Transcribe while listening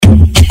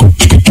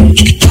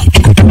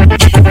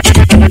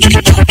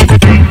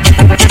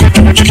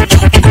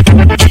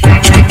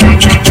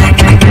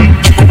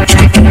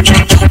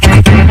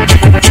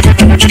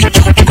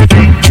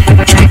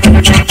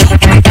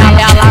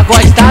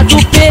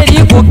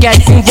quer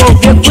se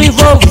envolver com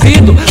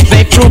envolvido.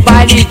 Vem pro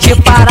baile de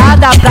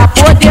parada pra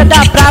poder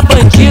dar pra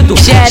bandido.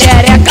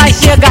 Xereca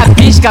chega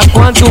pisca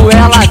quando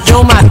ela vê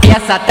uma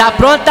peça. Tá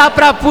pronta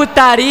pra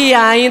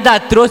putaria, ainda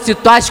trouxe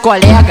tuas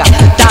colegas.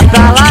 Tá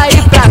pra lá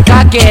e pra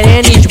cá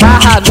querendo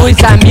esbarrar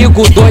nos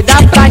amigos doida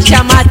pra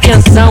chamar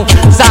atenção.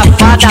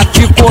 Safada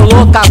ficou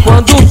louca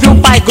quando viu o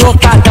pai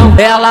grocadão.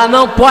 Ela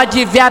não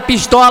pode ver a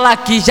pistola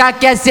que já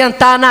quer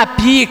sentar na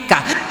pica.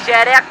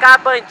 Xereca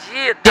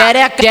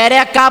bandida,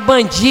 xereca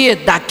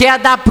bandida. Quer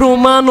dar pro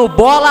mano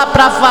bola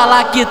pra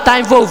falar que tá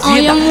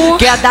envolvida.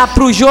 Quer dar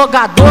pro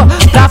jogador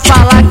pra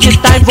falar que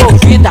tá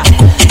envolvida.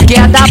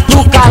 Quer dar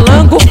pro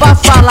calango pra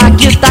falar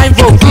que tá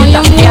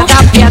envolvida.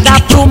 Quer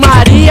dar pro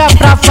Maria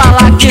pra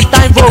falar que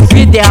tá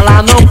envolvida.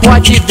 Ela não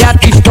pode ver a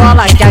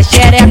pistola que a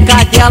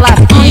xereca dela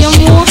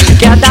pisca.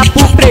 Quer dar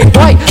pro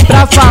playboy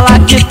pra falar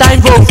que tá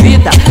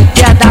envolvida.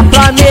 Quer dar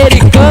pro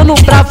americano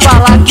pra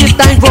falar que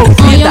tá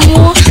envolvida.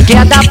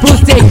 Quer dar pro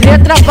seis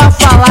letras pra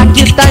falar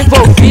que tá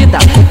envolvida.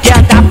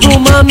 Quer dar pro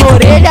mano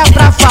orelha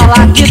pra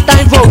falar que tá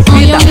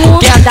envolvida.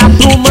 Quer dar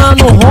pro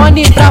mano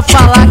Rony pra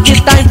falar que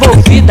tá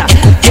envolvida.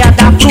 Quer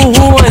dar pro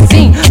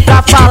Luanzinho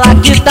pra falar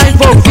que tá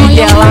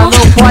envolvida. Ela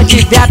não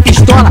pode ver a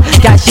pistola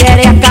que a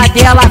xereca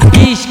dela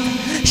pisca.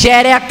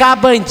 Xereca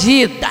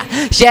bandida,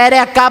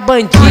 xereca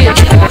bandida.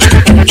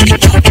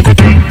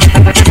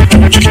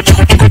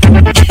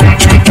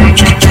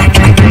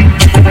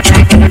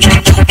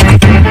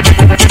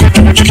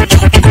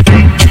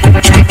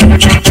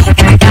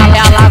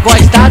 Ela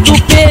gosta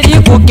do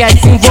perigo, quer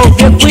se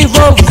envolver com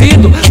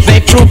envolvido.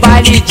 Vem pro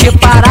baile de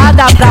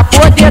parada pra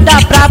poder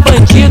dar pra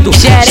bandido.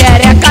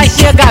 Xereca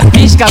chega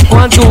pisca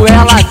quando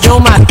ela vê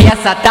uma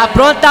peça. Tá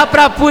pronta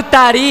pra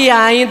putaria,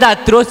 ainda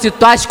trouxe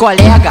tuas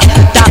colegas.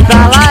 Tá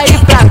pra lá e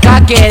pra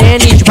cá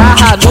querendo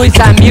esbarrar nos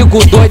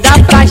amigos doida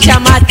pra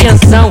chamar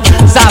atenção.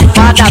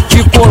 Safada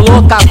ficou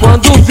louca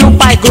quando viu o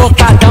pai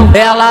grocadão.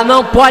 Ela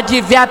não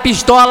pode ver a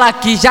pistola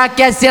que já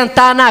quer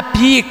sentar na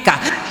pica.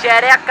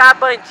 Xereca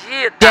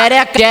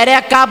bandida,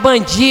 xereca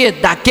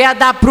bandida. Quer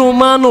dar pro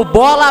mano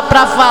bola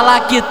pra falar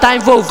que tá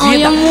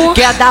envolvida.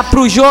 Quer dar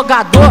pro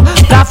jogador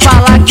pra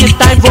falar que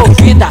tá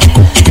envolvida.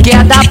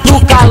 Quer dar pro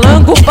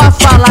calango pra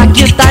falar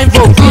que tá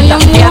envolvida.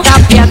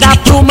 Quer dar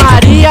pro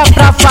Maria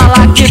pra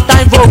falar que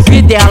tá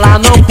envolvida. Ela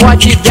não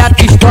pode ver a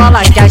pistola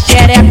que a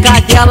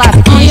xereca dela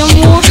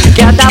pisca.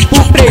 Quer dar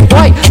pro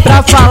playboy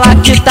pra falar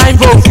que tá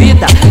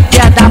envolvida.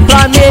 Quer dar pro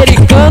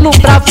americano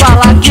pra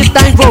falar que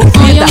tá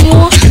envolvida.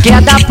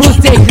 Quer dar pro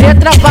seis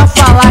letras pra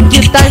falar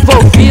que tá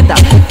envolvida.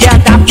 Quer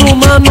dar pro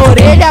mano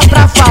orelha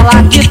pra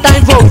falar que tá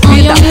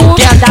envolvida.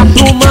 Quer dar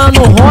pro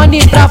mano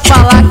Rony pra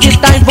falar que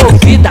tá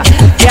envolvida.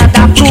 Quer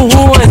dar pro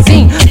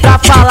Luanzinho pra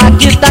falar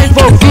que tá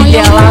envolvida.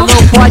 Ela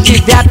não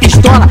pode ver a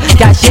pistola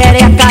que a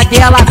xereca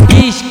dela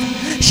pisca.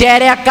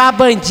 Xereca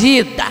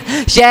bandida,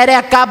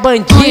 xereca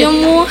bandida.